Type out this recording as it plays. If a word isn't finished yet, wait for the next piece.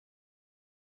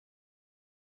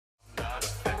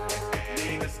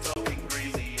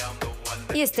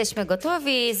Jesteśmy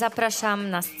gotowi. Zapraszam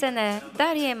na scenę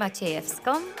Darię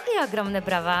Maciejewską i ogromne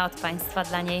brawa od Państwa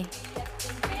dla niej.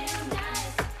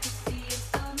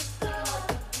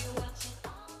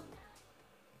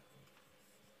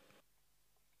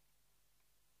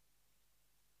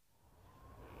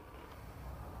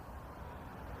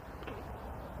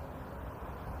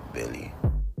 Billy.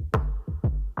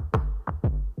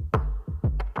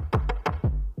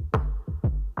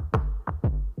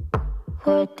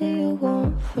 What do you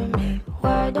want from me?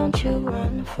 Why don't you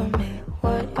run from me?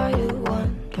 What are you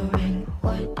wondering?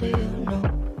 What do you know?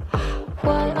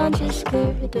 Why aren't you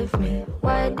scared of me?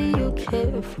 Why do you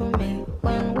care for me?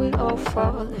 When we all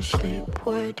fall asleep,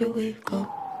 where do we go?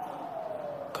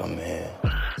 Come here.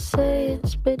 Say it,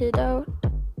 spit it out.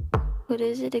 What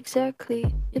is it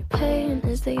exactly? Your pain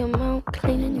is the amount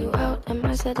cleaning you out. Am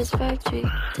I satisfactory?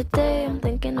 Today I'm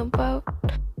thinking about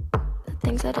the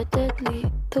things that are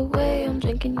deadly. The way I'm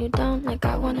drinking you down, like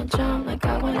I wanna drown, like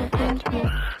I wanna end me.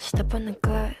 Step on the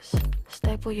glass,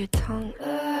 staple your tongue.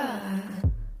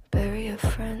 Bury a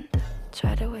friend,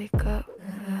 try to wake up.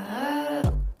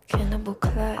 Cannibal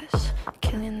class,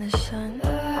 killing the sun.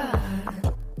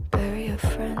 Bury a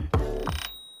friend,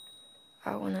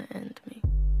 I wanna end me.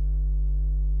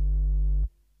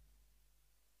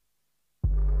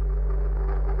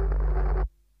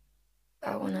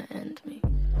 I wanna end me.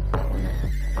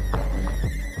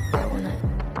 I wanna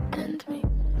end me.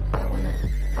 I wanna.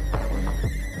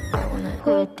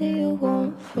 What do you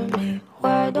want from me?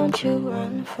 Why don't you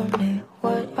run from me?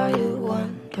 What are you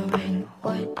wondering?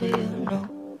 What do you know?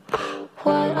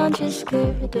 Why aren't you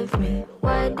scared of me?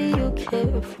 Why do you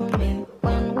care for me?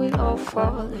 When we all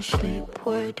fall asleep,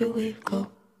 where do we go?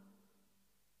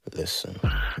 Listen.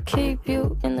 Keep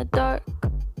you in the dark.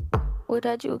 What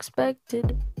had you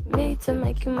expected? Me to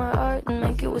make you my art and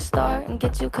make you a star and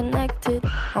get you connected.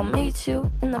 I'll meet you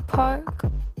in the park.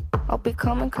 I'll be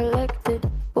calm and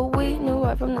collected. But we knew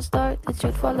right from the start that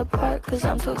you'd fall apart, cause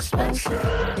I'm too expensive.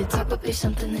 It's probably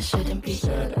something that shouldn't be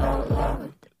said out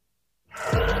loud.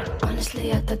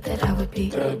 Honestly, I thought that I would be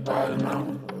dead by now.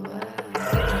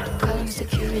 Calling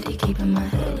security, keeping my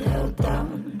head held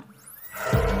down.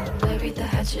 Bury the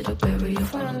hatchet or bury your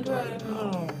friend right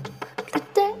now. The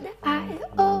debt I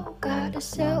owe, gotta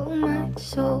sell my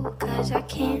soul, cause I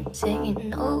can't say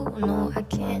no, no, I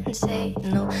can't say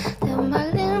no. Then my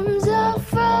limbs are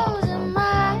frozen,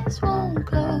 my eyes won't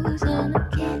close, and I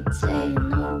can't say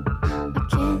no, I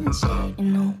can't say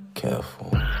no.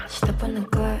 Careful. Step on the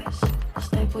glass,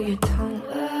 staple your tongue.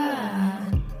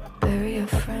 Bury a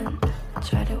friend,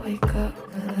 try to wake up.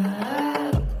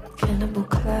 Cannibal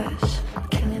class,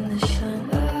 killing the sun.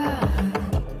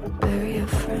 Bury a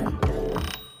friend,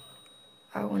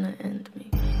 I wanna end me.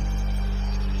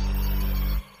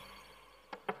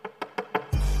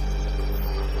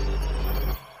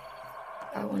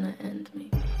 I wanna end me.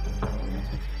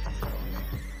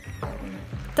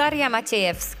 Daria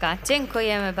Maciejewska,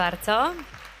 dziękujemy bardzo.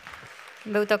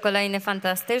 Był to kolejny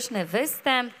fantastyczny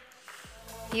występ.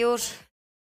 Już